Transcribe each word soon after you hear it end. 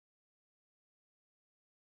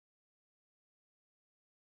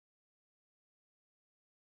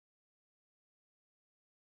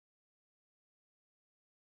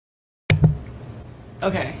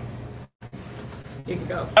Okay, you can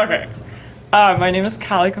go. Okay. My name is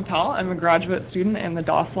Callie Capel. I'm a graduate student in the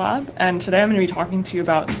DOS lab, and today I'm going to be talking to you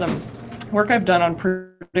about some work I've done on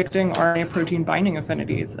predicting RNA protein binding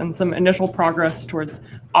affinities and some initial progress towards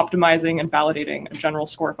optimizing and validating a general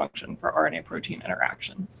score function for RNA protein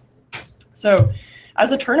interactions. So,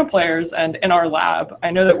 as Eterna players and in our lab, I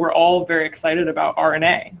know that we're all very excited about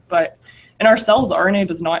RNA, but in our cells, RNA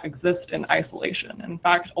does not exist in isolation. In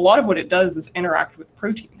fact, a lot of what it does is interact with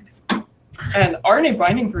proteins. And RNA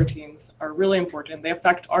binding proteins are really important. They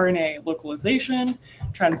affect RNA localization,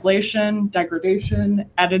 translation, degradation,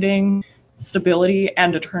 editing, stability,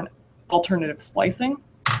 and alternative splicing.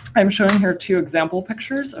 I'm showing here two example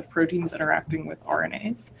pictures of proteins interacting with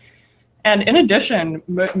RNAs. And in addition,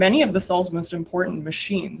 many of the cell's most important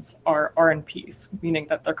machines are RNPs, meaning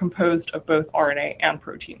that they're composed of both RNA and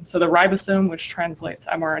proteins. So the ribosome, which translates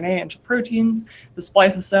mRNA into proteins, the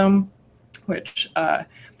spliceosome, which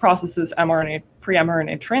processes mRNA,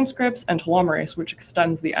 pre-mRNA transcripts, and telomerase, which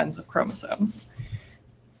extends the ends of chromosomes.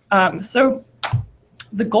 So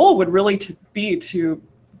the goal would really be to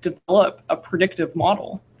develop a predictive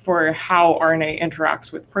model for how RNA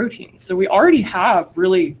interacts with proteins. So we already have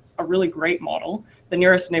a really great model, the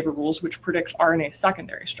nearest neighbor rules, which predict RNA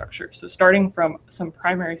secondary structure. So starting from some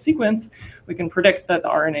primary sequence, we can predict that the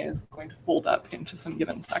RNA is going to fold up into some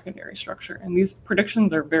given secondary structure. And these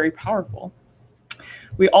predictions are very powerful.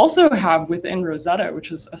 We also have within Rosetta,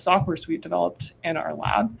 which is a software suite developed in our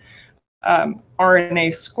lab,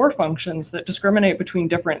 RNA score functions that discriminate between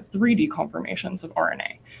different 3D conformations of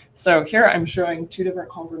RNA. So here I'm showing two different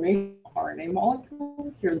conformations of RNA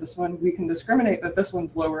molecule. Here, this one, we can discriminate that this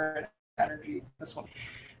one's lower in energy, this one.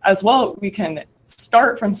 As well, we can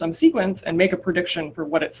start from some sequence and make a prediction for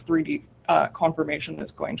what its 3D conformation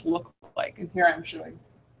is going to look like. And here I'm showing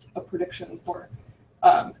a prediction for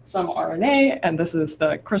some RNA, and this is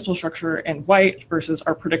the crystal structure in white versus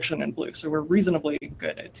our prediction in blue. So we're reasonably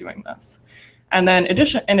good at doing this. And then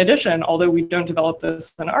in addition, although we don't develop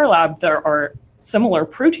this in our lab, there are similar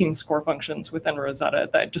protein score functions within Rosetta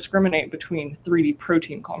that discriminate between 3D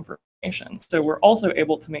protein conformations. So we're also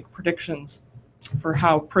able to make predictions for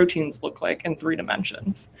how proteins look like in 3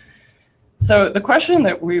 dimensions. So the question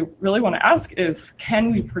that we really want to ask is,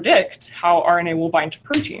 can we predict how RNA will bind to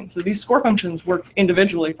proteins? So these score functions work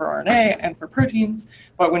individually for RNA and for proteins,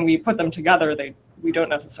 but when we put them together, we don't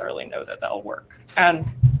necessarily know that they'll work. And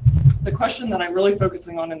the question that I'm really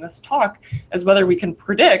focusing on in this talk is whether we can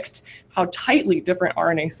predict how tightly different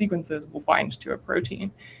RNA sequences will bind to a protein.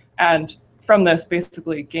 And from this,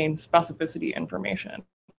 basically gain specificity information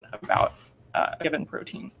about a given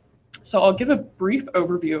protein. So I'll give a brief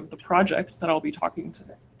overview of the project that I'll be talking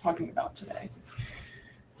about today.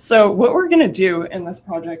 So what we're going to do in this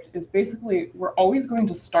project is basically, we're always going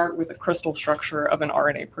to start with a crystal structure of an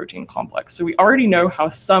RNA protein complex. So we already know how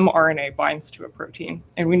some RNA binds to a protein,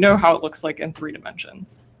 and we know how it looks like in 3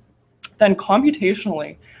 dimensions. Then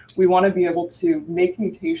computationally, we want to be able to make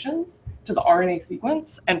mutations to the RNA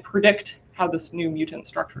sequence and predict how this new mutant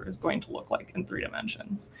structure is going to look like in 3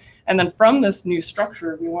 dimensions. And then from this new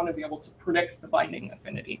structure, we want to be able to predict the binding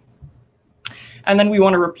affinity. And then we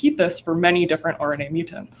want to repeat this for many different RNA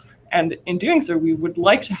mutants. And in doing so, we would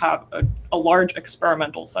like to have a large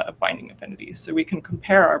experimental set of binding affinities so we can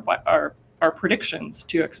compare our predictions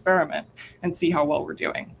to experiment and see how well we're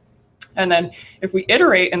doing. And then if we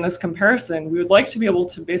iterate in this comparison, we would like to be able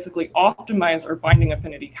to basically optimize our binding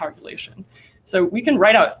affinity calculation. So we can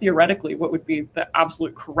write out theoretically what would be the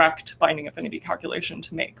absolute correct binding affinity calculation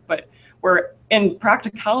to make, but in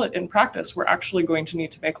practice, we're actually going to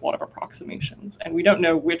need to make a lot of approximations, and we don't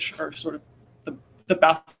know which are sort of the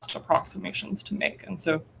best approximations to make. And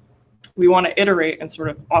so we want to iterate and sort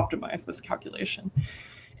of optimize this calculation.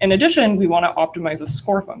 In addition, we want to optimize a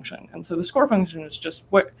score function. And so the score function is just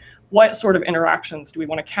what sort of interactions do we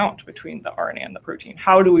want to count between the RNA and the protein?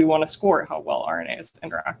 How do we want to score how well RNA is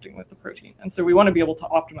interacting with the protein? And so we want to be able to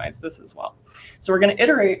optimize this as well. So we're going to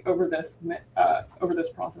iterate over this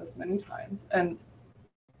process many times. And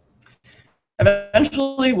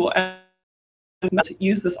eventually we'll end to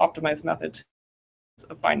use this optimized method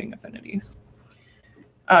of binding affinities.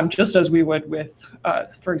 Just as we would with,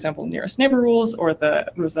 for example, nearest neighbor rules or the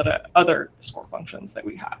Rosetta other score functions that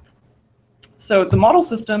we have. So the model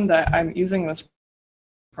system that I'm using in this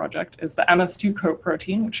project is the MS2 coat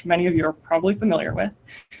protein, which many of you are probably familiar with.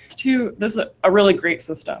 This is a really great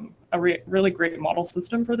system, a really great model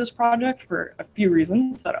system for this project for a few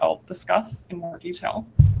reasons that I'll discuss in more detail.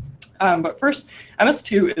 But first,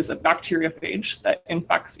 MS2 is a bacteriophage that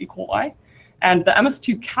infects E. coli. And the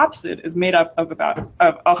MS2 capsid is made up of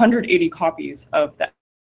 180 copies of the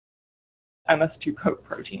MS2 coat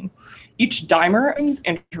protein. Each dimer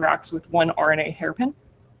interacts with one RNA hairpin.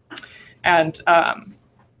 And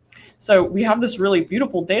so we have this really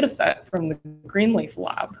beautiful data set from the Greenleaf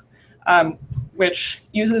lab, which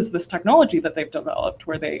uses this technology that they've developed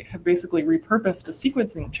where they have basically repurposed a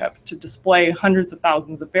sequencing chip to display hundreds of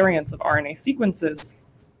thousands of variants of RNA sequences.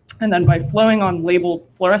 And then by flowing on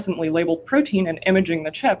fluorescently labeled protein and imaging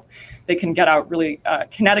the chip, they can get out really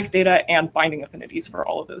kinetic data and binding affinities for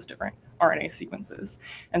all of those different RNA sequences.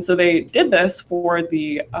 And so they did this for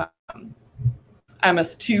the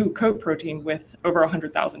MS2 coat protein with over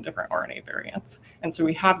 100,000 different RNA variants. And so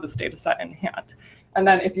we have this data set in hand. And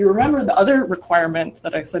then if you remember, the other requirement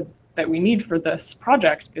that I said that we need for this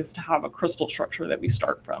project is to have a crystal structure that we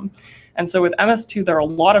start from. And so with MS2, there are a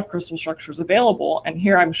lot of crystal structures available. And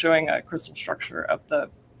here I'm showing a crystal structure of the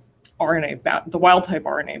RNA, the wild type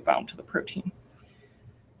RNA bound to the protein.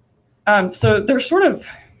 So there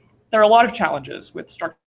are a lot of challenges with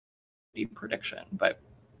structure prediction, but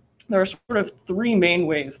there are sort of three main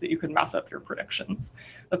ways that you could mess up your predictions.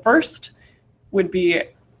 The first would be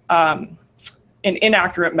an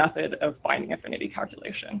inaccurate method of binding affinity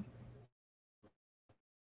calculation.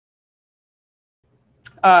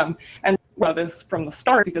 And this from the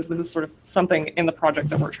start, because this is sort of something in the project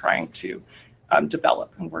that we're trying to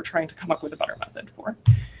develop and we're trying to come up with a better method for.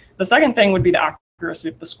 The second thing would be the accuracy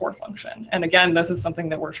of the score function. And again, this is something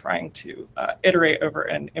that we're trying to iterate over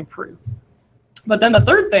and improve. But then the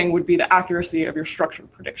third thing would be the accuracy of your structure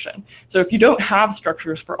prediction. So if you don't have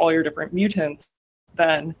structures for all your different mutants,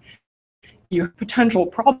 then you have a potential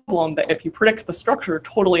problem that if you predict the structure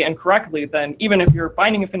totally incorrectly, then even if your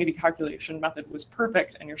binding affinity calculation method was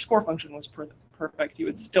perfect and your score function was perfect, you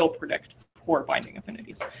would still predict poor binding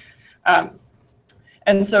affinities.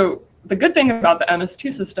 And so the good thing about the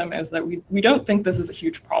MS2 system is that we don't think this is a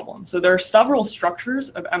huge problem. So there are several structures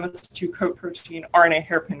of MS2 coat protein RNA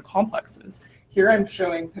hairpin complexes. Here I'm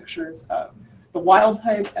showing pictures of the wild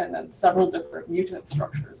type and then several different mutant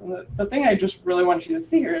structures. And the thing I just really want you to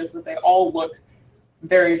see here is that they all look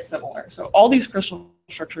very similar. So all these crystal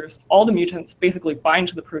structures, all the mutants basically bind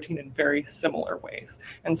to the protein in very similar ways.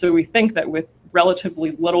 And so we think that with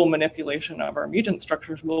relatively little manipulation of our mutant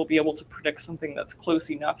structures, we'll be able to predict something that's close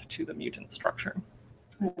enough to the mutant structure.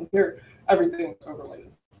 And here, everything is overlaid.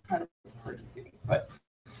 It's kind of hard to see, but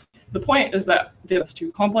the point is that these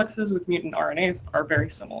two complexes with mutant RNAs are very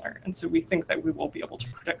similar. And so we think that we will be able to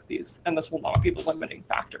predict these, and this will not be the limiting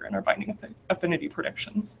factor in our binding affinity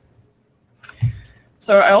predictions.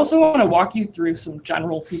 So I also want to walk you through some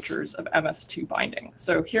general features of MS2 binding.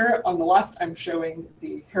 So here on the left, I'm showing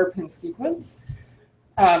the hairpin sequence.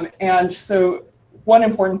 And so one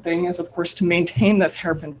important thing is, of course, to maintain this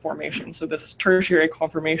hairpin formation. So this tertiary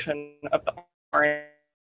conformation of the RNA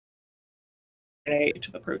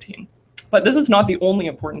to the protein. But this is not the only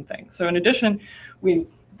important thing. So in addition,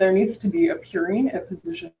 there needs to be a purine at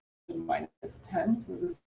position -10. So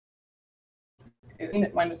this at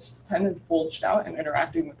 -10 is bulged out and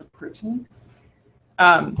interacting with the protein.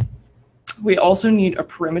 We also need a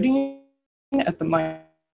pyrimidine at the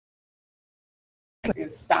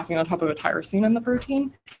is stacking on top of a tyrosine in the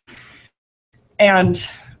protein. And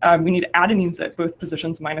we need adenines at both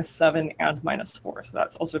positions -7 and -4. So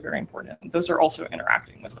that's also very important. Those are also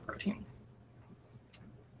interacting with the protein.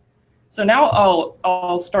 So now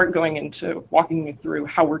I'll start going into walking you through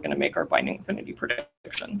how we're going to make our binding affinity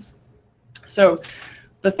predictions. So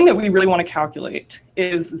the thing that we really want to calculate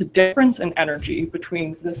is the difference in energy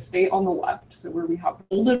between the state on the left, so where we have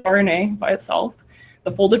folded RNA by itself,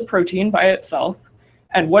 the folded protein by itself,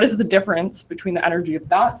 and what is the difference between the energy of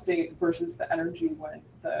that state versus the energy when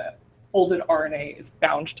the folded RNA is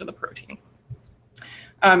bound to the protein.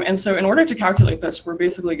 And so in order to calculate this, we're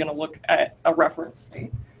basically going to look at a reference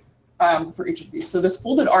state for each of these. So this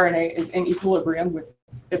folded RNA is in equilibrium with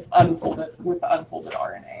the unfolded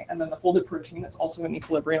RNA, and then the folded protein is also in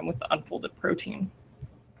equilibrium with the unfolded protein.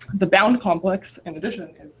 The bound complex, in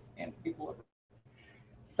addition, is in equilibrium.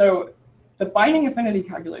 So the binding affinity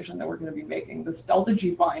calculation that we're going to be making, this delta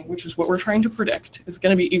G bind, which is what we're trying to predict, is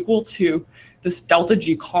going to be equal to this delta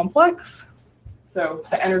G complex, so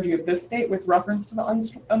the energy of this state with reference to the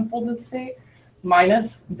unfolded state,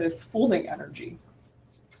 minus this folding energy,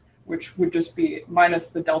 which would just be minus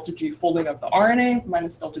the delta G folding of the RNA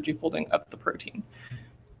minus delta G folding of the protein.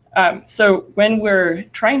 So when we're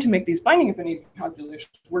trying to make these binding affinity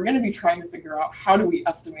calculations, we're going to be trying to figure out how do we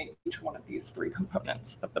estimate each one of these three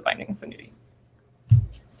components of the binding affinity.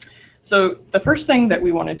 So the first thing that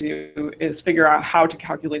we want to do is figure out how to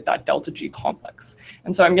calculate that delta G complex.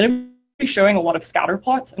 And so I'm going to be showing a lot of scatter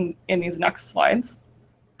plots in these next slides.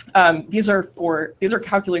 These are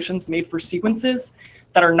calculations made for sequences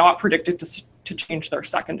that are not predicted to change their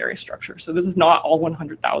secondary structure. So this is not all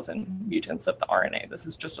 100,000 mutants of the RNA. This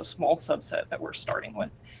is just a small subset that we're starting with.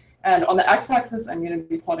 And on the x-axis, I'm going to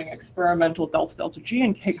be plotting experimental delta G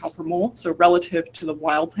and kcal per mole, so relative to the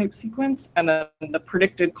wild type sequence, and then the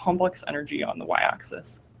predicted complex energy on the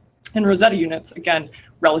y-axis. And Rosetta units, again,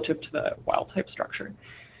 relative to the wild type structure.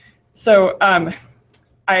 So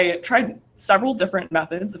I tried several different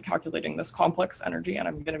methods of calculating this complex energy, and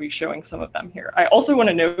I'm going to be showing some of them here. I also want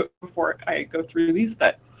to note before I go through these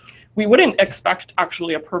that we wouldn't expect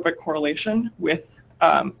actually a perfect correlation with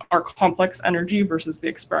our complex energy versus the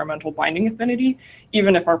experimental binding affinity,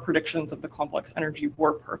 even if our predictions of the complex energy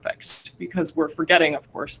were perfect, because we're forgetting,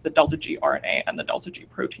 of course, the delta G RNA and the delta G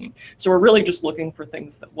protein. So we're really just looking for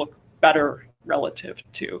things that look better relative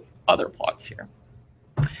to other plots here.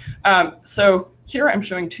 So here I'm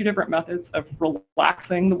showing two different methods of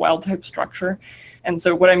relaxing the wild type structure. And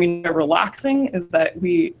so what I mean by relaxing is that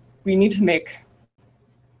we need to make,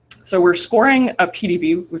 so we're scoring a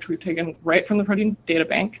PDB, which we've taken right from the protein data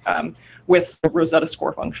bank with the Rosetta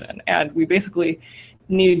score function. And we basically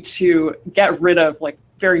need to get rid of like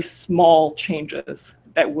very small changes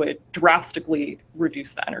that would drastically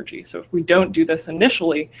reduce the energy. So if we don't do this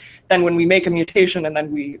initially, then when we make a mutation and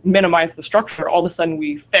then we minimize the structure, all of a sudden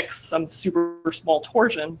we fix some super small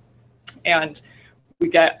torsion and we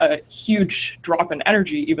get a huge drop in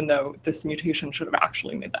energy, even though this mutation should have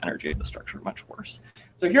actually made the energy of the structure much worse.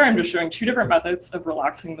 So here I'm just showing two different methods of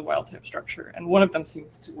relaxing the wild type structure, and one of them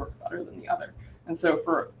seems to work better than the other. And so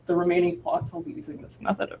for the remaining plots, I'll be using this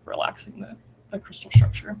method of relaxing the crystal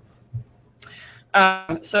structure.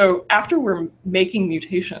 So after we're making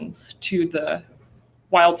mutations to the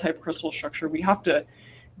wild type crystal structure, we have to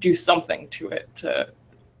do something to it.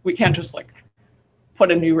 We can't just like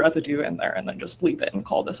put a new residue in there and then just leave it and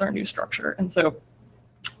call this our new structure. And so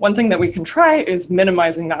one thing that we can try is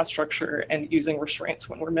minimizing that structure and using restraints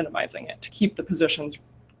when we're minimizing it to keep the positions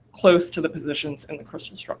close to the positions in the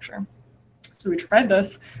crystal structure. So we tried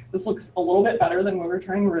this. This looks a little bit better than what we were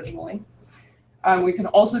trying originally. We can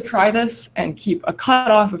also try this and keep a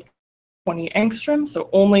cutoff of 20 angstroms, so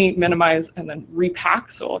only minimize and then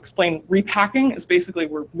repack. So I'll explain repacking is basically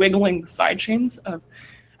we're wiggling the side chains of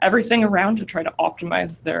everything around to try to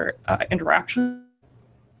optimize their interaction.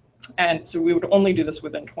 And so we would only do this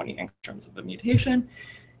within 20 angstroms of the mutation.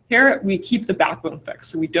 Here we keep the backbone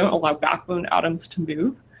fixed, so we don't allow backbone atoms to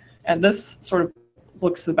move. And this sort of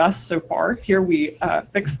looks the best so far. Here we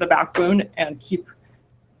fix the backbone and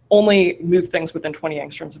only move things within 20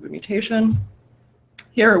 angstroms of a mutation.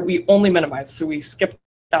 Here we only minimize, so we skip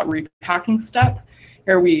that repacking step.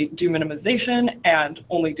 Here we do minimization and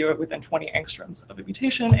only do it within 20 angstroms of a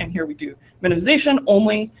mutation. And here we do minimization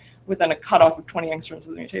only within a cutoff of 20 angstroms of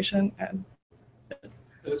the mutation. And I'm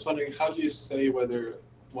just wondering, how do you say whether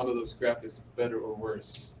one of those graphs is better or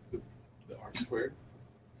worse? Is it the R squared?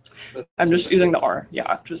 I'm just using the R,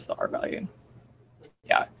 yeah, just the R value.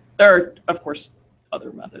 Yeah, there are, of course,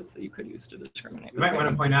 other methods that you could use to discriminate. You might want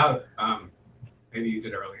to point out, maybe you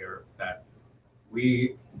did earlier, that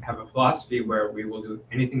we have a philosophy where we will do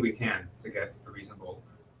anything we can to get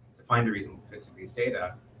to find a reasonable fit to these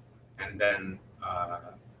data, and then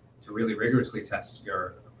to really rigorously test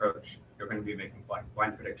your approach, you're going to be making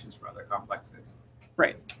blind predictions for other complexes.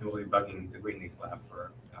 Right. And we'll be bugging the Greenleaf lab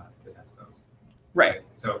to test those. Right.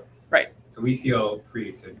 So right. So we feel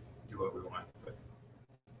free to do what we want with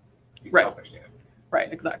these right. selfish data.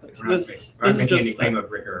 Right. Exactly. So we're this not is making just any claim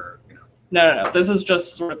of rigor. No. This is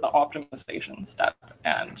just sort of the optimization step,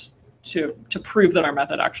 and to prove that our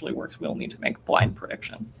method actually works, we'll need to make blind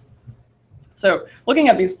predictions. So looking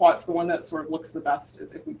at these plots, the one that sort of looks the best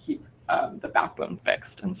is if we keep the backbone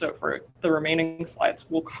fixed. And so for the remaining slides,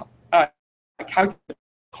 we'll calculate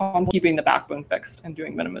keeping the backbone fixed and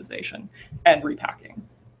doing minimization and repacking.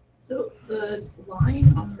 So the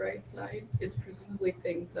line on the right side is presumably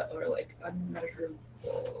things that are like unmeasurable.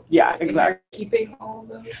 Yeah, exactly. Keeping all of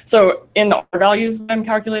those? So in the R values that I'm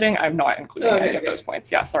calculating, I'm not including any of those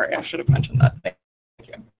points. Yeah, sorry, I should have mentioned that. Thank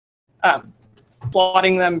you.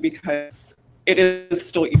 Plotting them because it is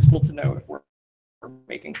still useful to know if we're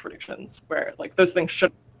making predictions where like those things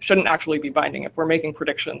shouldn't actually be binding. If we're making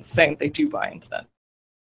predictions saying they do bind, then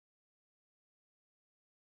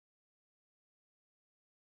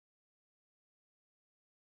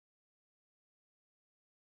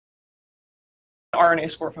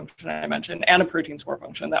RNA score function I mentioned and a protein score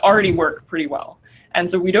function that already work pretty well. And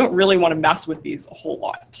so we don't really want to mess with these a whole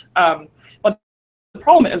lot. But the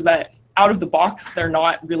problem is that out of the box, they're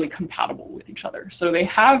not really compatible with each other. So they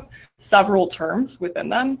have several terms within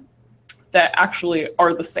them, that actually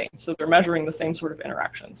are the same. So they're measuring the same sort of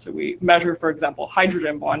interactions. So we measure, for example,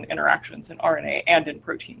 hydrogen bond interactions in RNA and in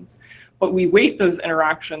proteins, but we weight those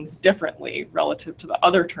interactions differently relative to the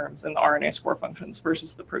other terms in the RNA score functions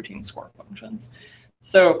versus the protein score functions.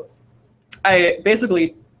 So I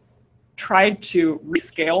basically tried to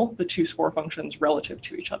rescale the two score functions relative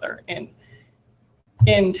to each other in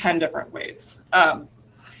 10 different ways.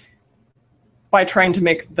 By trying to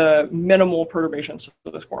make the minimal perturbations to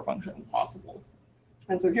the score function possible.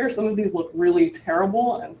 And so here, some of these look really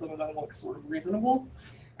terrible and some of them look sort of reasonable.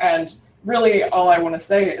 And really all I want to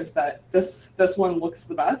say is that this one looks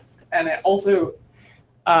the best. And it also,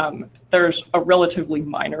 there's a relatively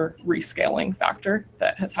minor rescaling factor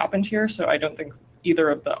that has happened here. So I don't think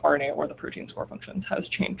either of the RNA or the protein score functions has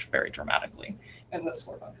changed very dramatically in this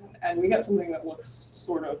score function. And we get something that looks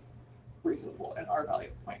sort of reasonable in R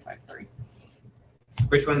value of 0.53.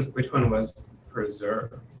 Which one was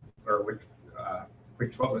preserved, or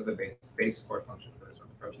what was the base score function for this one?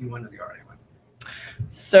 The protein one or the RNA one?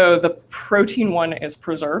 So the protein one is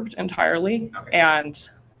preserved entirely, Okay. and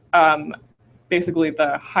basically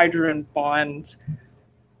the hydrogen bond,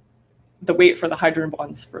 the weight for the hydrogen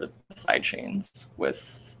bonds for the side chains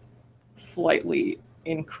was slightly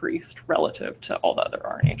increased relative to all the other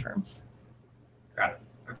RNA terms. Got it.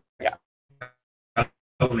 Okay. Yeah.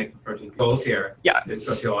 What makes the protein goals here Yeah. is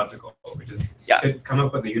sociological, which is Yeah. to come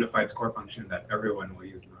up with a unified score function that everyone will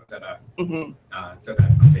use in Rosetta, Mm-hmm. so that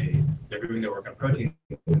when they're doing their work on proteins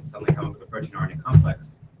and suddenly come up with a protein RNA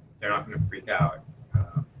complex, they're not going to freak out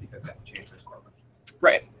because they have to change their score function.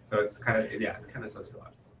 Right. So it's kind of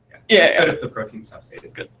sociological. Yeah. Yeah, It's good yeah. if the protein stuff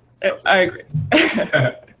stays Good. I agree.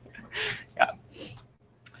 Yeah.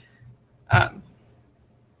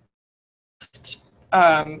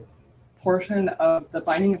 Portion of the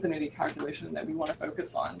binding affinity calculation that we want to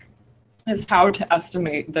focus on is how to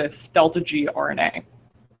estimate this delta G RNA.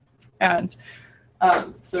 And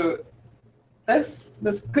so this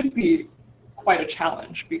could be quite a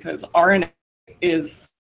challenge because RNA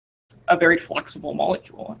is a very flexible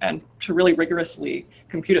molecule, and to really rigorously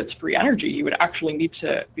compute its free energy, you would actually need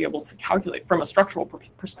to be able to calculate from a structural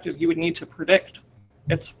perspective. You would need to predict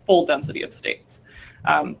its full density of states.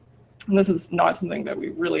 And this is not something that we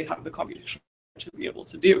really have the computation to be able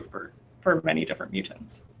to do for many different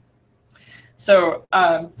mutants. So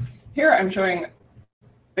here I'm showing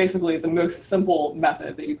basically the most simple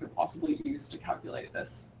method that you could possibly use to calculate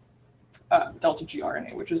this delta G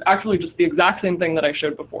RNA, which is actually just the exact same thing that I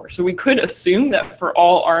showed before. So we could assume that for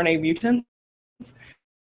all RNA mutants,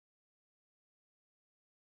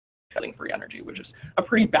 getting free energy, which is a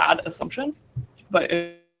pretty bad assumption, but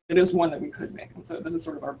it is one that we could make. And so this is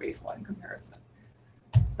sort of our baseline comparison.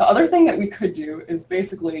 The other thing that we could do is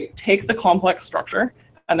basically take the complex structure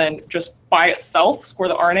and then just by itself score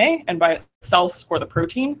the RNA and by itself score the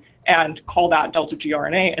protein and call that delta G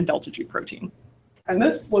RNA and delta G protein. And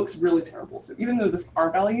this looks really terrible. So even though this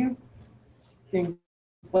R value seems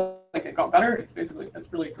like it got better, it's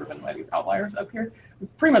really driven by these outliers up here.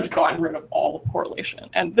 We've pretty much gotten rid of all the correlation.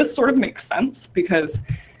 And this sort of makes sense because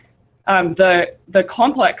the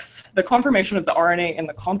conformation of the RNA in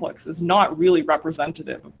the complex is not really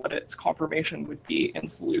representative of what its conformation would be in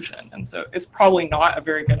solution. And so it's probably not a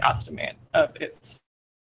very good estimate of its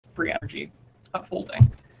free energy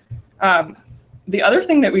folding. The other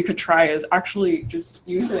thing that we could try is actually just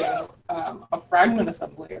using a fragment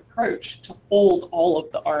assembly approach to fold all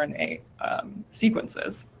of the RNA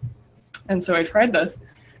sequences. And so I tried this,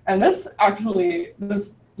 and this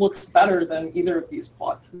looks better than either of these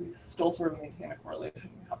plots. We still sort of maintain a correlation.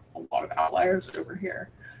 We have a lot of outliers over here,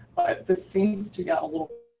 but this seems to get a little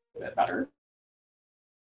bit better.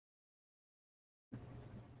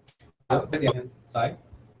 The other side?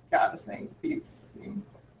 Yeah, I was saying these seem.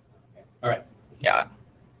 All right. Yeah.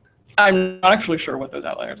 I'm not actually sure what those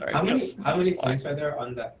outliers are. How many points are there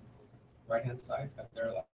on the right-hand side? Are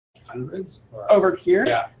there like hundreds? Or? Over here?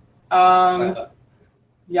 Yeah.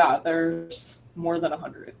 Yeah, there's more than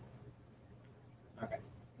 100. Okay.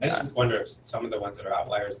 I just wonder if some of the ones that are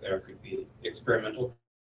outliers there could be experimental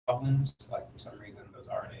problems, like for some reason those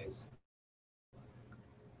RNAs.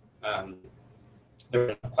 There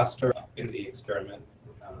was a cluster in the experiment.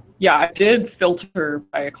 Yeah, I did filter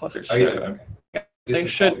by a cluster. Oh, yeah, okay. Yeah, This they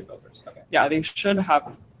is should. filters. Okay. Yeah, they should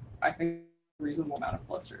have, I think, a reasonable amount of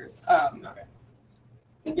clusters. Okay.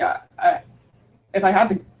 Yeah, if I had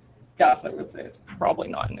to guess, I would say it's probably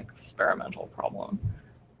not an experimental problem.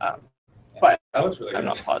 But that looks really I'm good.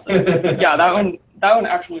 not positive. Yeah, that one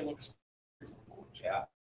actually looks reasonable, which Yeah.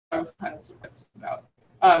 I was kind of surprised about.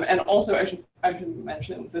 And also, I should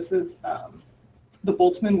mention this is the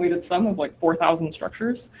Boltzmann weighted sum of like 4,000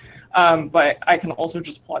 structures. But I can also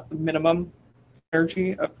just plot the minimum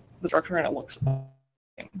energy of the structure and it looks the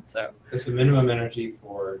same. So This is the minimum energy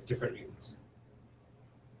for different mutants.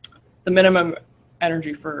 the minimum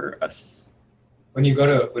energy for us. When you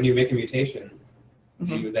make a mutation, do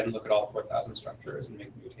Mhm. you then look at all 4,000 structures and make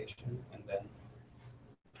a mutation and then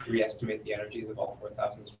re-estimate the energies of all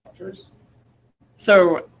 4,000 structures?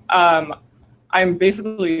 So I'm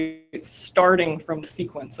basically starting from the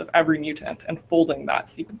sequence of every mutant and folding that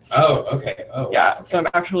sequence. Oh, okay. Oh, Yeah, wow. so I'm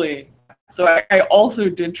actually, so I also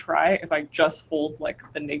did try if I just fold like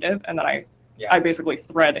the native and then Yeah. I basically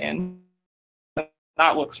thread in.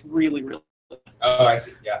 That looks really, really, Oh, I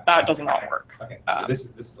see. Yeah. that does not work. Okay. Um, This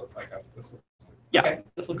looks like this. Yeah, Okay.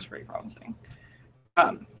 this looks pretty promising.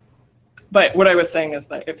 But what I was saying is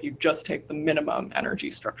that if you just take the minimum energy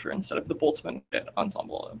structure instead of the Boltzmann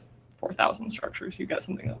ensemble of 4,000 structures, you get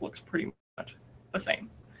something that looks pretty much the same.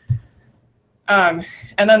 And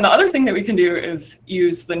then the other thing that we can do is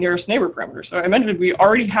use the nearest neighbor parameter. So I mentioned we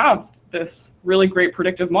already have this really great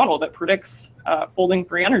predictive model that predicts folding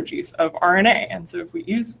free energies of RNA. And so if we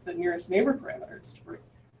use the nearest neighbor parameters to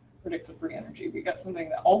predict the free energy, we get something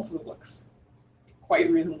that also looks quite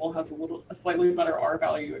reasonable, has a slightly better R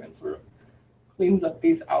value, and sort of cleans up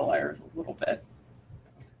these outliers a little bit.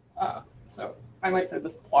 So I might say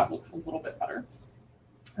this plot looks a little bit better.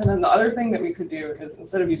 And then the other thing that we could do is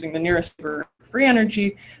instead of using the nearest neighbor free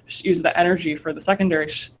energy, just use the energy for the secondary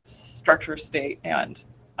structure state and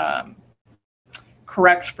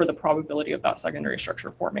correct for the probability of that secondary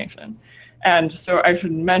structure formation. And so I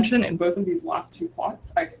should mention in both of these last two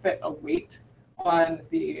plots, I fit a weight on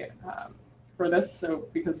the for this. So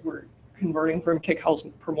because we're converting from kcals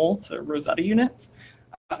per mole to Rosetta units,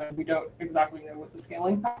 we don't exactly know what the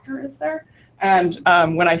scaling factor is there. And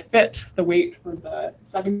when I fit the weight for the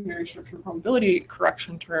secondary structure probability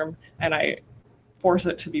correction term and I force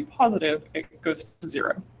it to be positive, it goes to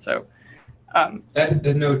 0. So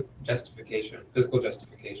There's no physical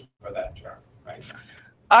justification for that term, right?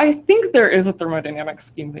 I think there is a thermodynamic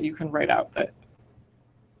scheme that you can write out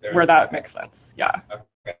where that makes sense. Yeah.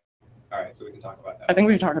 Okay. All right, so we can talk about that. I think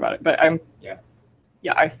we can talk about it, but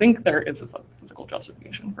I think there is a physical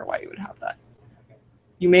justification for why you would have that. Okay.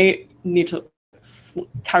 You may need to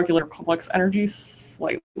calculate complex energies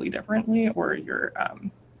slightly differently, or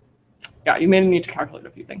you may need to calculate a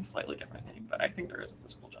few things slightly differently, but I think there is a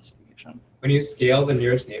physical justification. When you scale the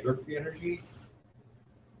nearest neighbor free energy,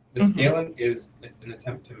 the scaling is an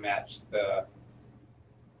attempt to match the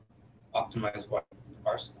optimized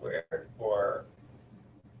R squared or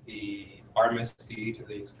the R minus D to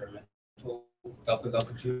the experimental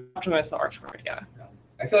delta G. Optimize the R squared, yeah.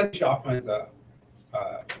 I feel like you should optimize the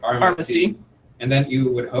R minus D. And then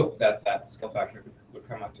you would hope that that scale factor would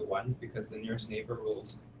come up to 1 because the nearest neighbor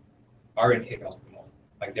rules are in kcals per mole,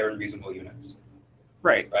 like they're in reasonable units.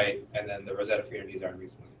 Right. Right, and then the Rosetta free energies are in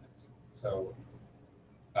reasonable units. So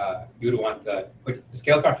you would want the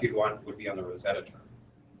scale factor you'd want would be on the Rosetta term.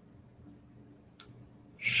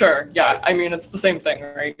 Sure. Yeah. I mean, it's the same thing,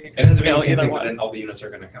 right? You And can it's the scale same either thing, but one. then all the units are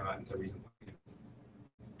going to come out into reasonable units.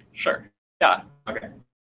 Sure. Yeah. Okay.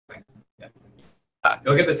 Yeah.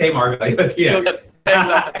 You'll get the same R value at the end. You'll get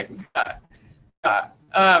exactly.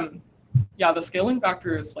 Yeah. The scaling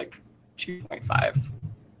factor is like 2.5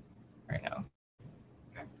 right now.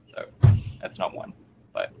 Okay. So that's not 1,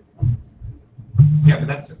 but Yeah, but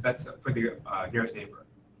that's for the nearest neighbor.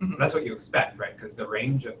 Mhm. That's what you expect, right? Because the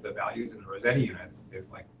range of the values in the Rosetta units is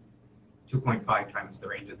like 2.5 times the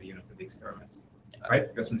range of the units of the experiments, right?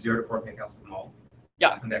 It goes from 0 to 4 kcals per mole.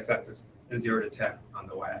 Yeah. On the x-axis, and 0 to 10 on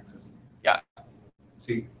the y-axis. Yeah.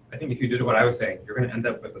 So I think if you did what I was saying, you're going to end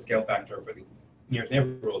up with the scale factor for the nearest neighbor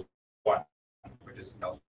rules 1, which is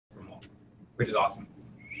kcals per mole, which is awesome.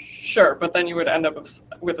 sure. But then you would end up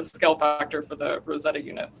with a scale factor for the Rosetta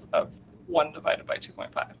units of 1 divided by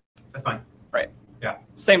 2.5. That's fine. Right. Yeah.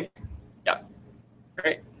 Same. Yeah.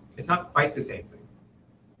 Great. It's not quite the same thing.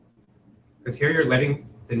 Because here you're letting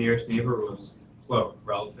the nearest neighbor rules float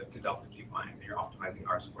relative to delta G prime, and you're optimizing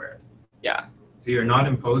R squared. Yeah. So you're not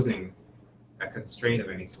imposing a constraint of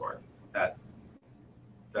any sort that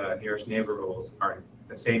the nearest neighbor rules are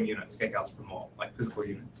the same units, kcals per mole, like physical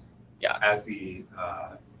units, Yeah. as the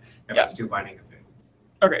MS2 binding affinities.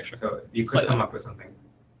 Okay. Sure. So you could Slightly. come up with something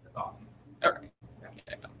that's off. All right.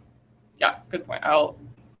 Yeah. Good point. I'll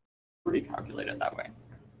recalculate it that way.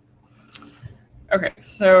 Okay.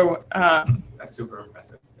 So. That's super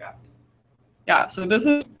impressive. Yeah. Yeah, so this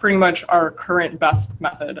is pretty much our current best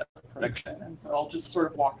method of prediction, and so I'll just sort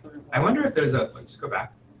of walk through. I wonder if there's just go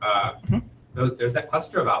back. Mhm. There's that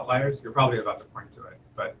cluster of outliers. You're probably about to point to it,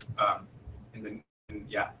 but in the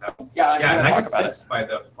yeah, Yeah, yeah, and that talk gets about fixed by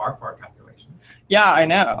the far calculation. Yeah, I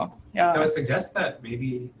know. Yeah. So it suggests that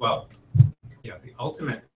maybe, well, the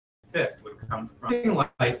ultimate fit would come from something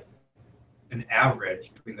like an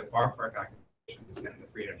average between the far calculations and the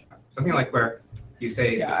free energy calculations. Something like where you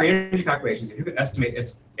say the free energy calculations, if you could estimate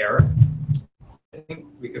its error, I think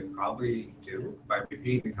we could probably do by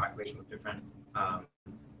repeating the calculation with different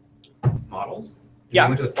models. And you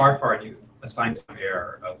went to the far and you assigned some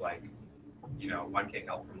error of like, 1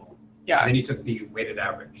 kcal per mole. Yeah. And then you took the weighted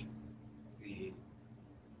average.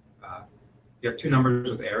 You have two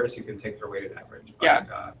numbers with errors, you can take their weighted average. But,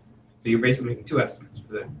 Yeah. So you're basically making two estimates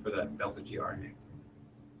for the delta G RNA.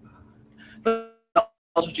 The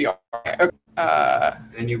delta G RNA. Okay.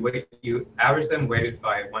 And then you average them weighted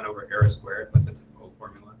by 1 over error squared. That's a typical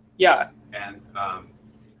formula. Yeah. And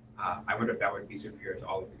I wonder if that would be superior to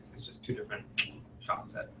all of these. It's just two different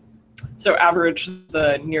shots at. So average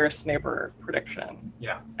the nearest neighbor prediction.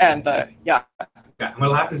 Yeah. And Yeah, and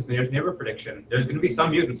what happens in the nearest neighbor prediction, there's going to be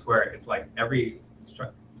some mutants where it's like every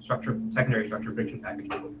secondary structure prediction package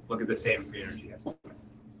will get the same free energy estimate.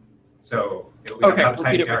 So it'll be a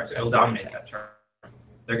tiny error, so it'll dominate that term.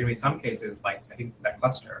 There are going to be some cases, like I think that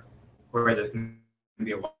cluster, where there's going to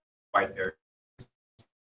be a wide variance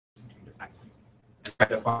between the packages. And by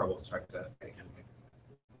default, we'll start to take in things.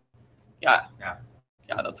 Yeah. Yeah.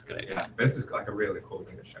 Yeah, that's a good idea. Yeah, but this is like a really cool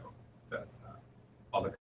thing to show the, all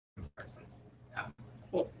the comparisons. Yeah.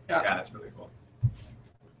 Cool. Yeah. Yeah, that's really cool.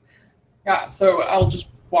 Yeah. So I'll just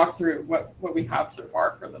walk through what we have so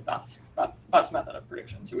far for the best method of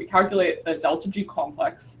prediction. So we calculate the delta G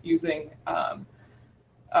complex using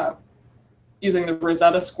the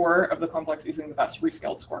Rosetta score of the complex using the best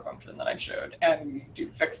rescaled score function that I showed, and we do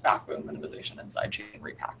fixed backbone minimization and sidechain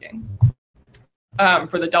repacking.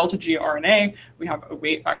 For the delta G RNA, we have a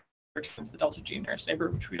weight factor times the delta G nearest neighbor,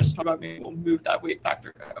 which we just talked about. Maybe we'll move that weight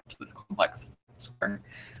factor up to this complex score.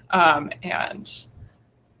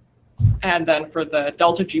 And then for the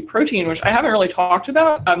delta G protein, which I haven't really talked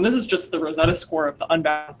about, this is just the Rosetta score of the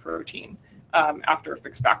unbound protein after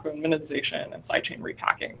fixed backbone minimization and sidechain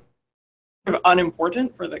repacking.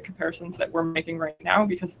 Unimportant for the comparisons that we're making right now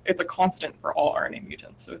because it's a constant for all RNA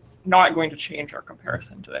mutants. So it's not going to change our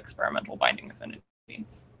comparison to the experimental binding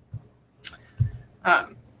affinities.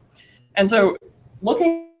 And so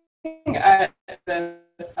looking at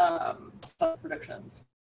this predictions,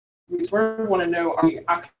 we sort of want to know, are we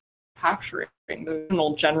actually capturing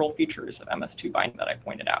the general features of MS2 binding that I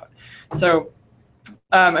pointed out? So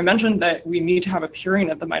I mentioned that we need to have a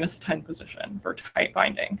purine at the -10 position for tight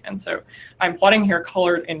binding. And so I'm plotting here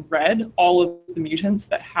colored in red all of the mutants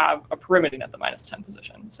that have a pyrimidine at the -10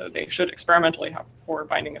 position. So they should experimentally have poor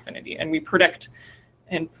binding affinity. And we predict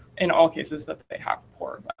in all cases that they have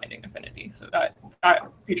poor binding affinity. So that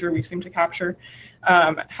feature we seem to capture.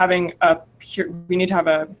 We need to have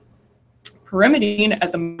a pyrimidine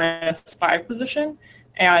at the -5 position.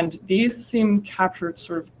 And these seem captured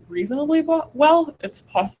sort of reasonably well. It's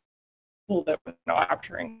possible that we're not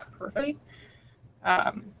capturing that perfectly.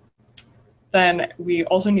 Then we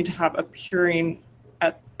also need to have a purine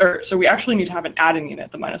so we actually need to have an adenine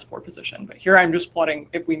at the -4 position. But here I'm just plotting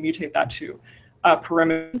if we mutate that to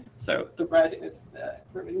pyrimidine. So the red is the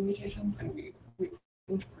pyrimidine mutations, and we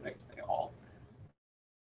seem to predict they all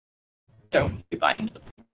don't bind.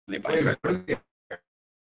 They bind.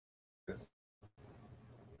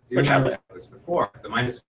 Which I read this before, the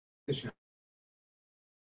minus position.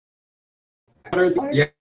 Yeah.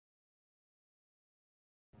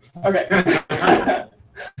 Okay.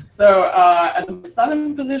 So at the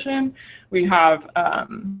 7 position, we have,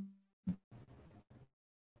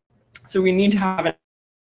 so we need to have it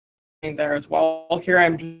there as well. Here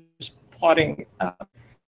I'm just plotting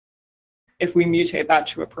if we mutate that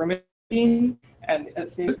to a pyrimidine, and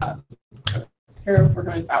it seems that here we're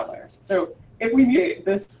going to outliers. So if we mutate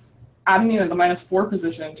this adenine at the -4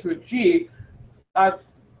 position to a G,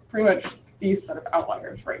 that's pretty much these set of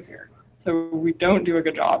outliers right here. So we don't do a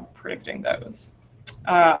good job predicting those.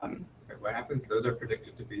 What happens? Those are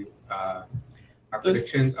predicted to be, our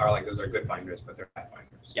predictions are like those are good binders, but they're bad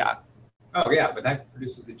binders. Yeah. Oh yeah, but that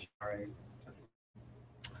produces a GRA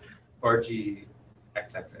or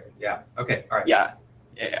GXXA. Yeah. Okay. All right. Yeah.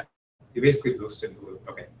 Yeah. You basically boosted the loop.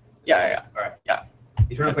 Okay. Yeah. All right. Yeah.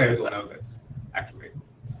 Eternal players will know this, actually.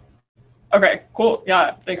 Okay, cool.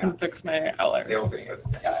 Yeah, they can fix my outliers. They will fix this.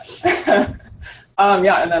 Yeah.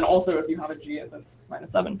 Yeah, and then also if you have a G at this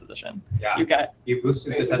 -7 position, you get you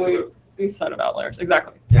boosted the tetra loop. These set of outliers.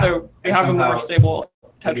 Exactly. Yeah. So we have a more stable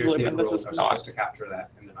tetra loop, and this is not supposed to capture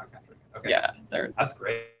that, and they're not capturing it. Okay. Yeah, that's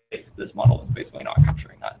great. This model is basically not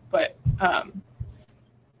capturing that, but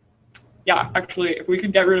yeah, actually, if we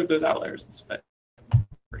could get rid of those outliers, it's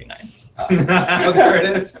pretty nice. There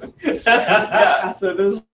it is. Yeah, so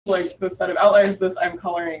this is like the set of outliers. This I'm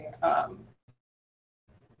coloring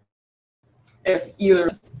if either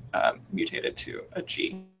is mutated to a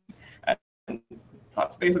G. And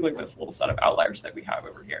that's basically this little set of outliers that we have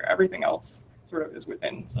over here. Everything else sort of is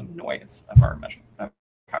within some noise of our measure.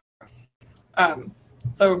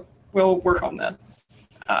 So we'll work on this.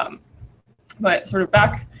 But sort of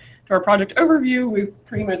back to our project overview, we've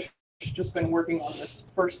pretty much just been working on this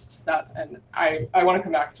first step. And I want to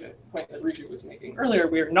come back to the point that Riju was making earlier.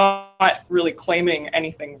 We are not really claiming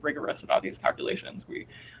anything rigorous about these calculations.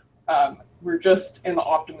 We're just in the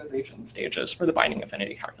optimization stages for the binding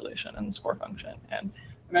affinity calculation and the score function. And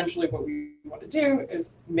eventually what we want to do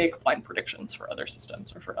is make blind predictions for other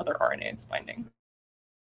systems or for other RNAs binding.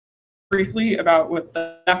 Briefly about what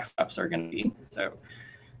the next steps are going to be. So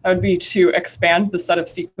that would be to expand the set of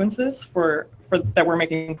sequences for that we're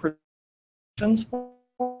making predictions for.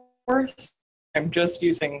 I'm just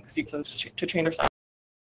using sequences to change their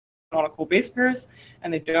canonical base pairs,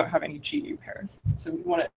 and they don't have any GU pairs. So we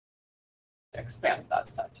want to expand that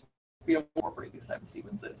set to be able to incorporate these type of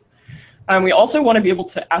sequences. We also want to be able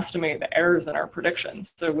to estimate the errors in our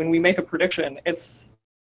predictions. So when we make a prediction, it's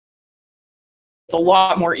a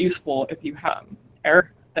lot more useful if you have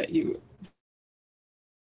error that you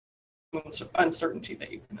uncertainty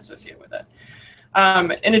that you can associate with it.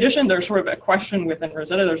 In addition, there's sort of a question within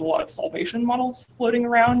Rosetta. There's a lot of solvation models floating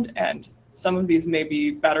around, and some of these may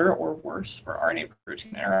be better or worse for RNA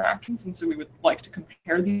protein interactions. And so we would like to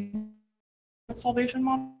compare these solvation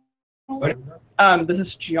models. This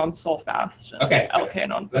is GeomSolFast. Okay. LK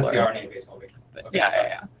non-polar. That's the RNA-based solvation. Okay.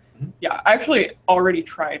 Yeah. Yeah, I actually already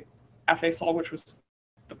tried FASOL, which was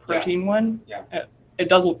the protein one. Yeah. It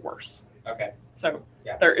does look worse. Okay. So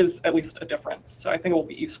there is at least a difference. So I think it will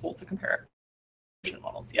be useful to compare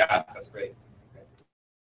models. Yeah. That's great.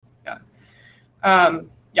 Okay.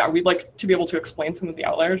 Yeah, we'd like to be able to explain some of the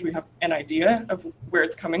outliers. We have an idea of where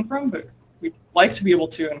it's coming from, but we'd like to be able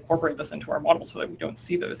to incorporate this into our model so that we don't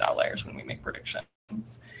see those outliers when we make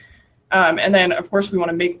predictions. And then, of course, we want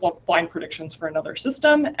to make blind predictions for another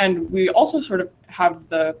system. And we also sort of have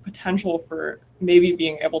the potential for maybe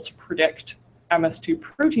being able to predict MS2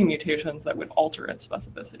 protein mutations that would alter its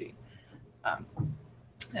specificity.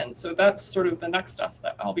 And so that's sort of the next stuff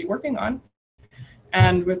that I'll be working on.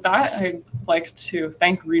 And with that, I'd like to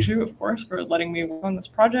thank Riju, of course, for letting me work on this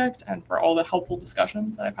project and for all the helpful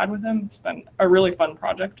discussions that I've had with him. It's been a really fun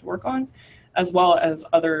project to work on, as well as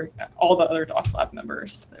all the other DOS Lab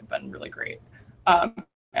members. They've been really great.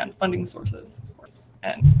 And funding sources, of course.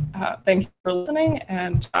 And thank you for listening,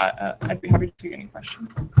 and I'd be happy to take any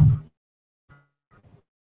questions.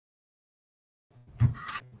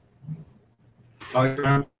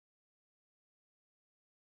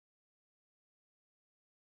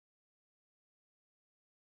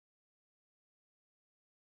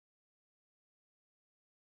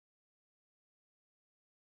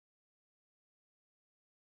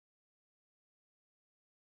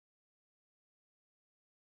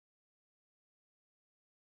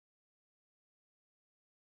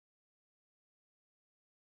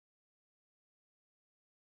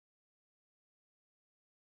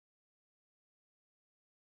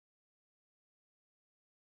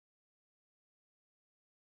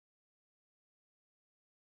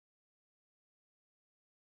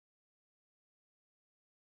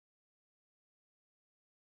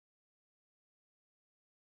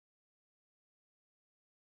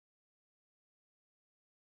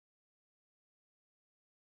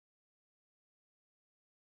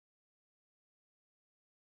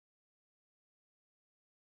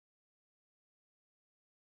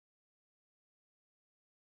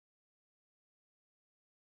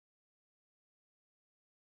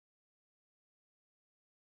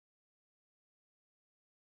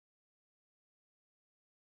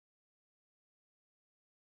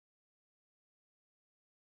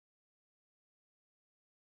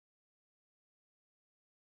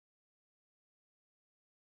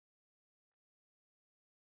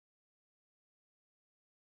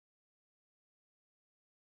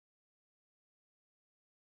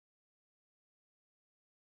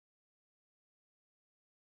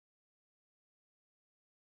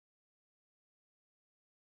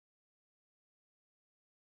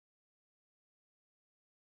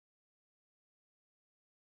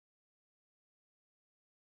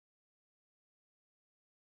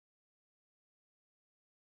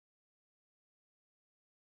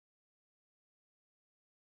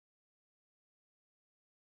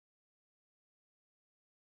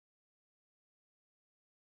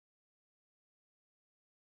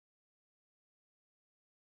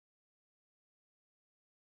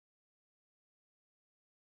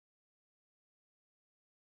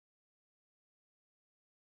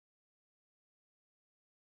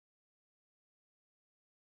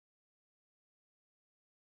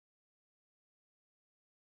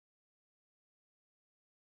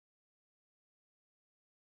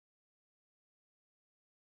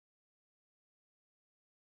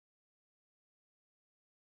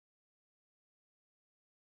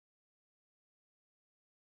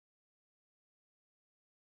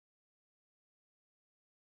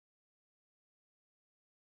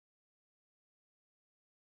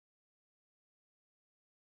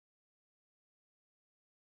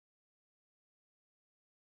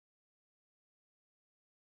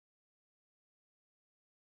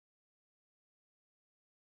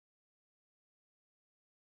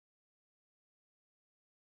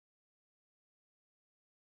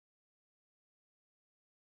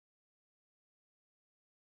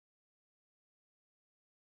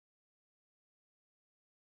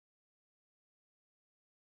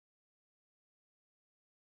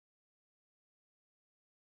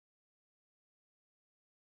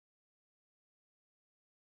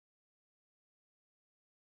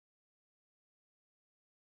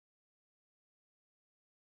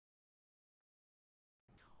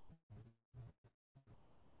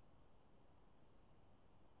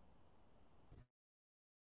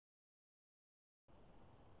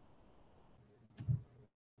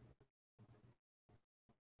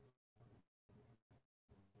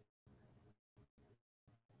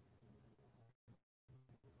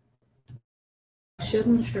 She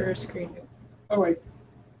doesn't share her screen. Oh wait.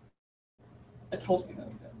 It tells me that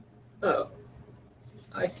we did. Oh,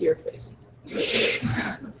 I see her face.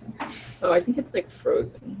 Oh, I think it's like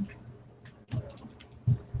frozen.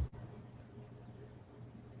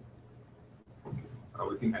 Oh,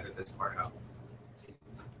 we can edit this part out.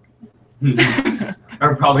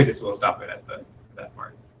 Or probably just we'll stop it at that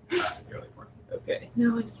part, the early part. Okay,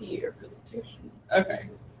 now I see your presentation. Okay.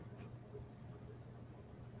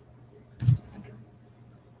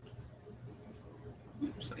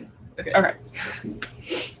 Oops. Okay. Okay.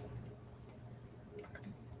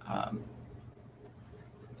 I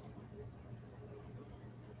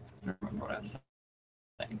don't remember what I was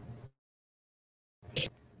saying.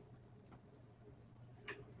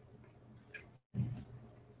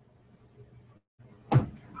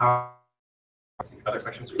 Other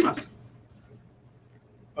questions from us?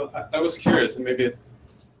 Well, I was curious, and maybe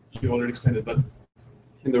you already explained it, but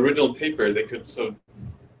in the original paper, they could sort of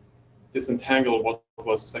disentangle what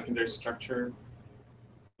was secondary structure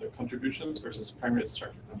contributions versus primary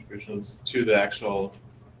structure contributions to the actual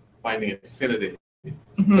binding affinity. So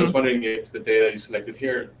I was wondering if the data you selected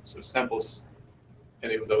here sort of samples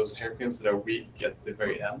any of those hairpins that are weak at the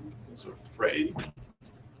very end and sort of fray,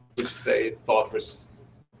 which they thought was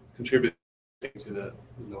contributing to the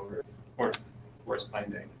lower or worse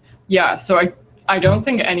binding. Yeah, so I don't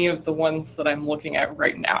think any of the ones that I'm looking at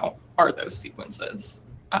right now are those sequences.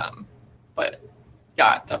 But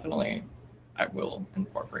yeah, definitely I will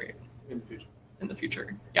incorporate in the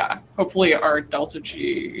future. Yeah, hopefully our delta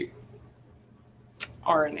G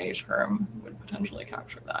RNA term would potentially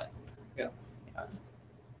capture that. Yeah. Yeah.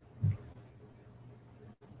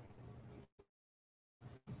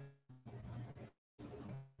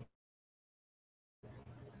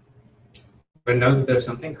 But know that there's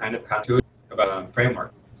something kind of counterintuitive about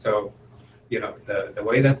framework. So, you know, the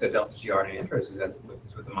way that the delta G RNA enters is as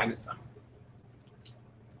with a minus sign.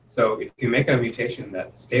 So if you make a mutation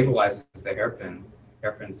that stabilizes the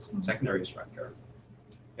hairpin's secondary structure,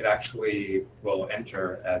 it actually will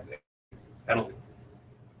enter as a penalty.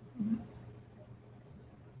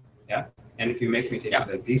 Yeah? And if you make mutations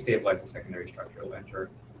that destabilize the secondary structure, it'll enter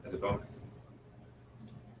as a bonus.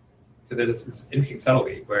 So there's this interesting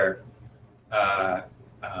subtlety where I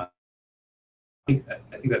think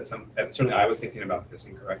that certainly I was thinking about this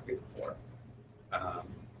incorrectly before,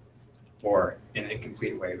 or in an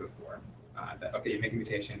incomplete way before. That okay, you make a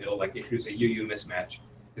mutation, it'll like introduce a UU mismatch.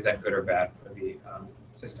 Is that good or bad for the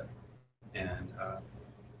system? And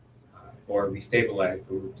or we stabilize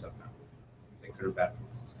the loop somehow. Is it good or bad for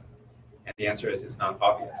the system? And the answer is it's not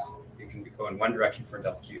obvious. You can go in one direction for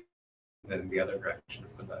delta G, and then the other direction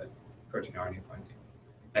for the protein RNA binding.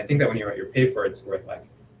 I think that when you write your paper, it's worth like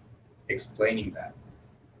explaining that.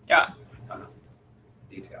 Yeah.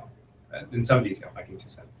 Detail, in some detail, like in 2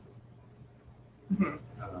 sentences. Mm-hmm.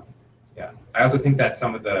 Yeah. I also think that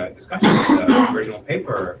some of the discussion of the original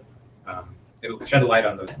paper, it will shed a light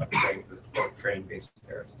on those train-based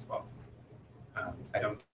pairs as well. I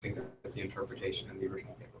don't think that the interpretation in the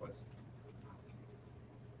original paper was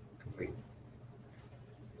complete.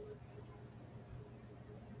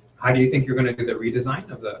 How do you think you're going to do the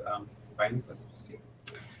redesign of the binding specificity?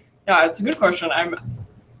 Yeah, it's a good question. I'm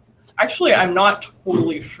not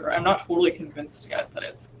totally sure. I'm not totally convinced yet that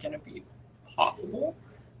it's going to be possible.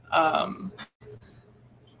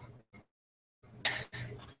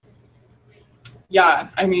 Yeah,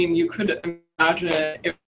 I mean, you could imagine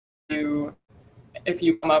if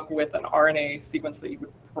you come up with an RNA sequence that you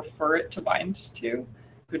would prefer it to bind to, you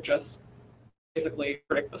could just basically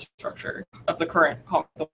predict the structure of the current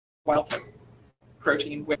the wild type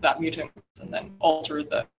protein with that mutant, and then alter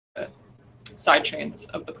the side chains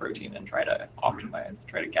of the protein and try to optimize,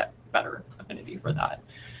 try to get better affinity for that.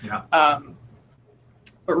 Yeah.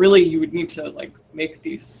 But really, you would need to like make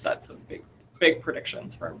these sets of big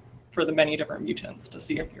predictions for the many different mutants to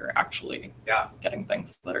see if you're actually getting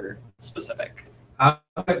things that are specific. How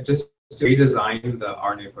about just to redesign the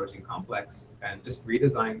RNA protein complex and just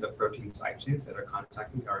redesign the protein side chains that are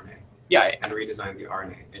contacting the RNA? Yeah. And redesign the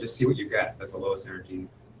RNA and just see what you get as the lowest energy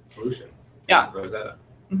solution. Yeah. Rosetta.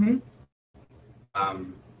 Mm-hmm.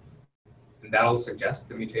 And that'll suggest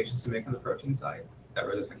the mutations to make on the protein side. That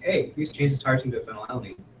Rosetta's like, hey, if you change this tyrosine to a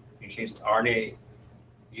phenylalanine, you change this RNA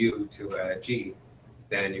U to a G,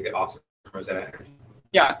 then you get awesome Rosetta energy.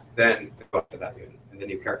 Yeah. Then go up to that mutant, and then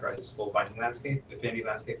you characterize this full binding landscape, affinity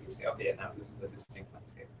landscape. You say, okay, now this is a distinct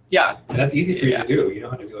landscape. Yeah. And that's easy for you to do. You know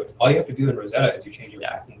how to do it. All you have to do in Rosetta is you change your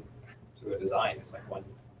packing to a design. It's like one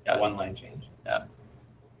line change. Yeah.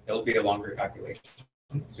 It'll be a longer calculation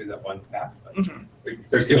through that one path. But Mhm.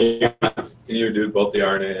 So can you do both the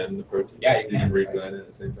RNA and the protein? Yeah, you can. redesign it at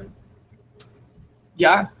the same time.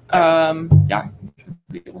 Yeah, yeah, you should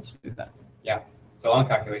be able to do that. It's a long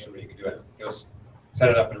calculation, but you can do it. You just set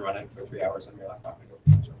it up and run it for 3 hours on your laptop.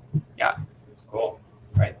 So, Yeah. It's cool,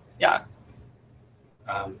 right? Yeah.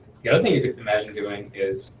 The other thing you could imagine doing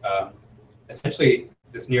is essentially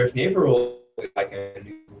this nearest neighbor will be like a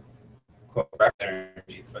new quote reference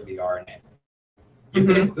energy for the RNA. You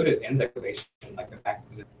can include it in the calculation, like the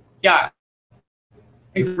fact that Yeah.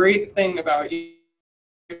 A great thing about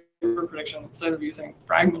prediction instead of using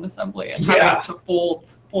fragment assembly and having to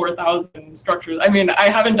fold 4,000 structures. I mean, I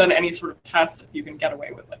haven't done any sort of tests if you can get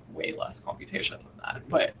away with like way less computation than that,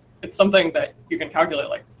 but it's something that you can calculate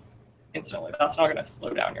like instantly. That's not going to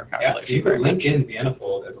slow down your calculation. So you could link in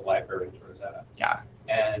VNFold as a library to Rosetta. Yeah.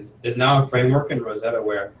 And there's now a framework in Rosetta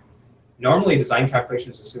where normally design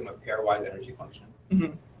calculations assume a pairwise energy function.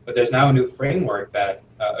 Mm-hmm. But there's now a new framework that,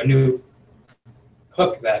 a new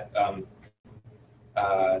hook that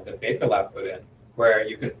the Baker Lab put in, where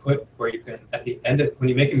you can at the end of, when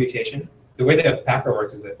you make a mutation, the way the packer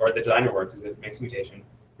works is or the designer works is it makes a mutation,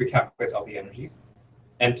 recalculates all the energies.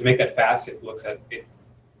 And to make that fast, it looks at it,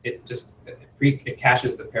 it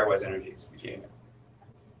caches the pairwise energies between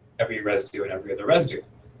every residue and every other residue.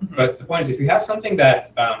 Mm-hmm. But the point is, if you have something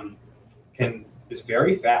that is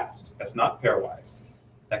very fast, that's not pairwise,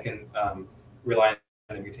 that can rely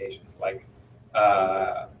on the mutations, like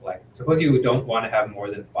suppose you don't want to have more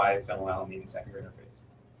than 5 phenylalanines at your interface.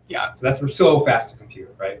 Yeah. So that's so fast to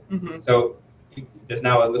compute, right? Mm-hmm. So there's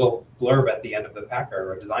now a little blurb at the end of the packer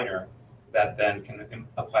or designer that then can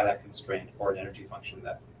apply that constraint or an energy function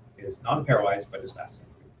that is non-pairwise but is fast to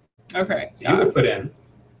compute. Okay. So you would put in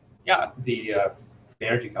the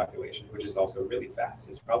energy calculation, which is also really fast.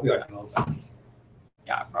 It's probably like milliseconds.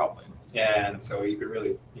 Yeah, probably. And so you could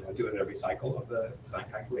really do it every cycle of the design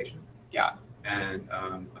calculation. Yeah. And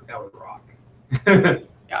that would rock.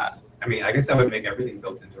 Yeah. I mean, I guess that would make everything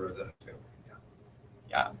built into Rosetta too.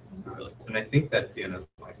 Yeah. Really. And I think that Vienna's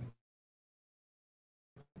licensed.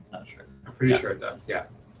 Not sure. I'm pretty sure it does. Yeah.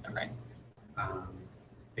 Okay.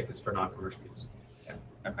 If it's for non-commercial use. Yeah.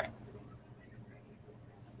 Okay.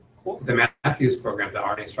 Cool. The Matthews program, the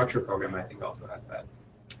RNA structure program, I think also has that.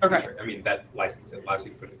 Okay. Feature. I mean, that license, it allows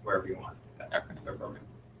you to put it wherever you want. That program.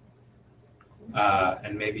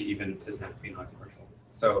 And maybe even doesn't have to be non-commercial.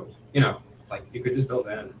 So, like you could just build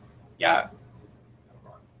in. Yeah.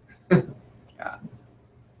 Yeah.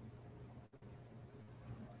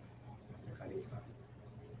 That's exciting stuff.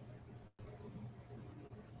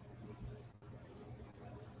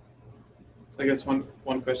 So I guess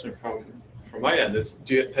one question from my end is,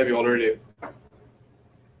 have you already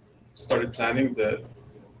started planning the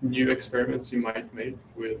new experiments you might make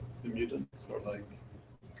with the mutants, or like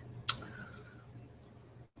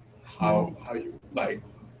how you like?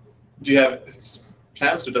 Do you have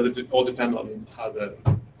plans, or does it all depend on how the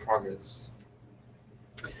progress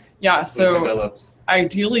develops?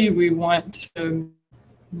 Ideally we want to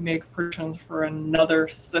make predictions for another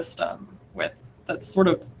system that's sort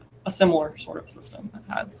of a similar sort of system that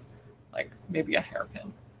has like maybe a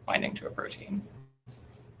hairpin binding to a protein.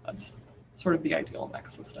 That's sort of the ideal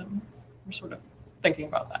next system. We're sort of thinking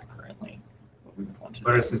about that currently. What we would want to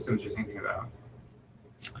What do. are systems you're thinking about?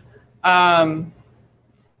 Of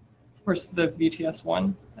course, the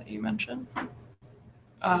VTS1 that you mentioned.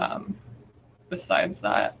 Besides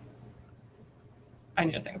that, I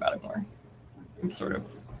need to think about it more. I'm sort of,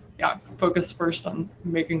 focused first on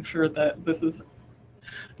making sure that this is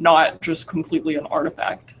not just completely an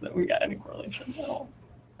artifact, that we get any correlation at all.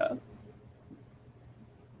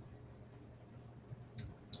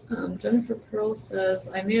 Jennifer Pearl says,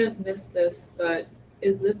 I may have missed this, but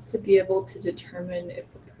is this to be able to determine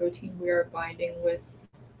if the protein we are binding with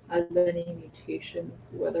has any mutations,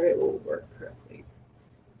 whether it will work correctly?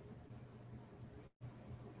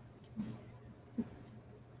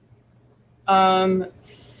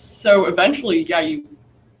 So eventually,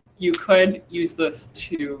 you could use this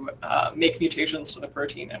to make mutations to the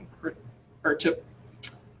protein or to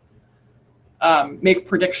make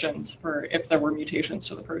predictions for if there were mutations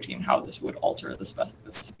to the protein, how this would alter the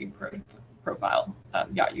specificity profile.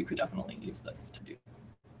 You could definitely use this to do.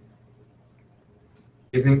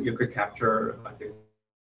 Do you think you could capture like a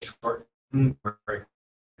shortened or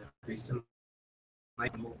increase in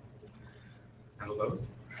handle those?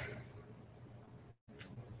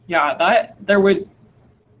 Yeah,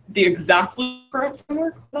 the exactly current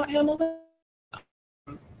framework would not handle that.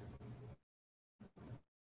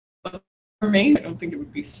 But for me, I don't think it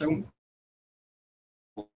would be so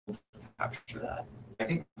to capture that. I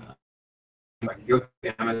think like you go to the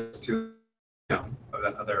MS2, you know, of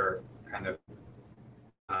that other kind of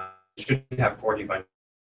it should have 40 binding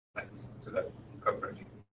sites to the co-protein.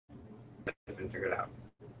 That's been figured out.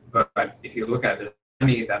 But if you look at it, there's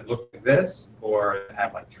many that look like this or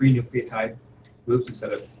have like 3 nucleotide loops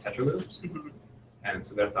instead of tetraloops. And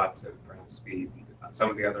so they're thought to perhaps be some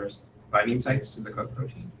of the others binding sites to the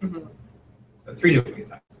co-protein. So 3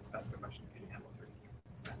 nucleotides, that's the question. Can you handle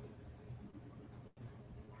 3?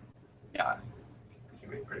 Yeah. Could you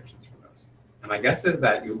make predictions for those? And my guess is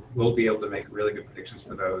that you will be able to make really good predictions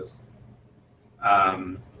for those.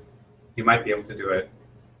 You might be able to do it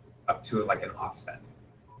up to like an offset.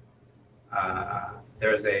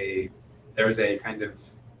 There's a kind of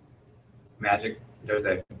magic. There's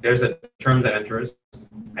a term that enters.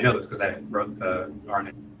 I know this because I wrote the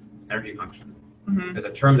RNA energy function. There's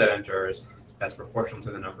a term that enters that's proportional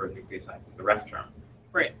to the number of nucleotides. It's the ref term.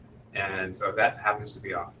 Right. And so if that happens to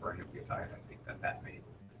be off for a nucleotide, I think that may,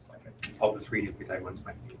 it's like all the 3 nucleotide ones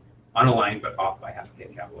might be on a line, but off by half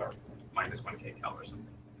kcal or minus 1 kcal or something.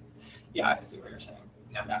 Yeah, I see what you're saying.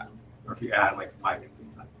 Yeah. Or if you add like 5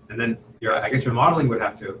 nucleotides. And then I guess your modeling would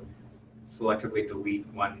have to selectively delete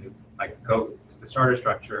one, like go to the starter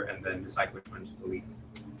structure and then decide which one to delete.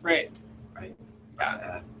 Right. Right.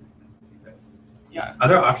 Yeah.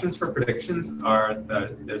 Other options for predictions are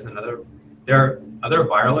there are other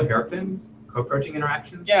viral hairpin co-protein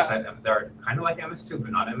interactions. Yeah. They're kind of like MS2,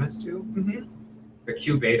 but not MS2. The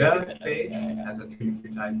Q beta phage has a 3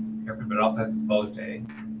 nucleotide hairpin, but it also has this bulged A.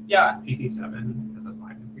 Yeah. PP7 has a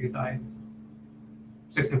 5 nucleotide,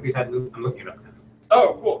 6 nucleotide loop. I'm looking it up now.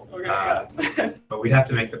 Oh, cool. Okay. But we'd have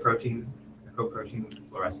to make the co-protein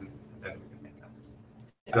fluorescent, and then we can make tests.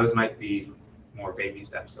 Those might be more baby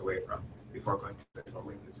steps away from before going to the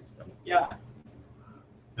 12-week system. Yeah.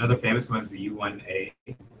 Another famous one is the U1A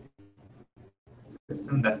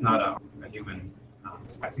system. That's not a human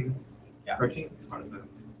splicing protein. It's part of the,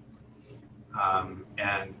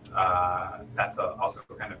 and that's also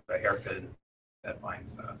kind of a hairpin that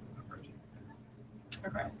binds a protein.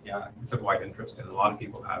 Okay. Yeah. It's of wide interest, and a lot of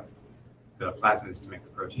people have the plasmids to make the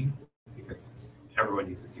protein because everyone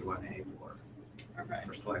uses U1A for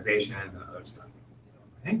crystallization and other stuff. So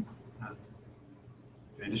I think,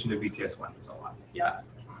 in addition to BTS1, there's a lot. Yeah.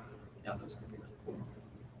 Yeah, those could be really cool.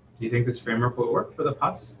 Do you think this framework will work for the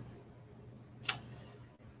puffs?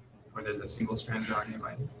 Or there's a single strand RNA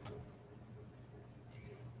binding?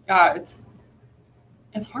 Yeah, it's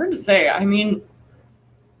hard to say. I mean,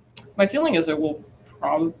 my feeling is it will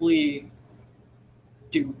probably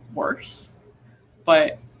do worse,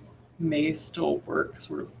 but may still work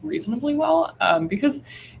sort of reasonably well, because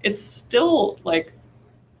it's still like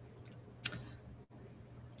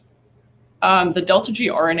the delta G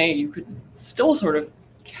RNA, you could still sort of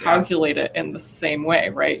calculate it in the same way,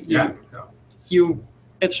 right?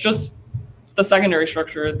 It's just the secondary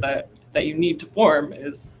structure that you need to form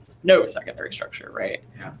is no secondary structure, right?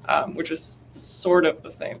 Yeah. Which is sort of the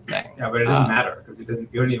same thing. Yeah, but it doesn't matter because you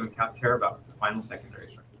don't even care about the final secondary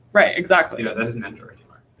structure. Right, exactly. That doesn't enter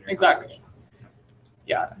anywhere. Exactly.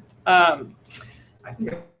 Yeah. I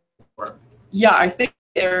think it works. Yeah, I think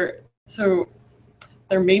there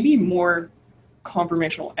may be more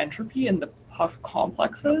conformational entropy in the puff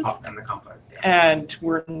complexes. And the complex. Yeah. And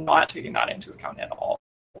we're not taking that into account at all.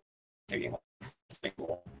 Taking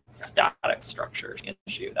single static structures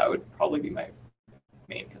issue. That would probably be my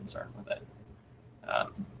main concern with it.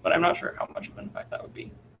 But I'm not sure how much of an effect that would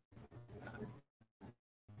be.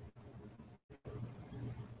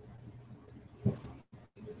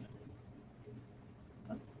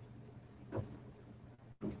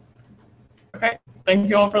 Okay, thank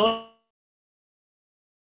you all for listening.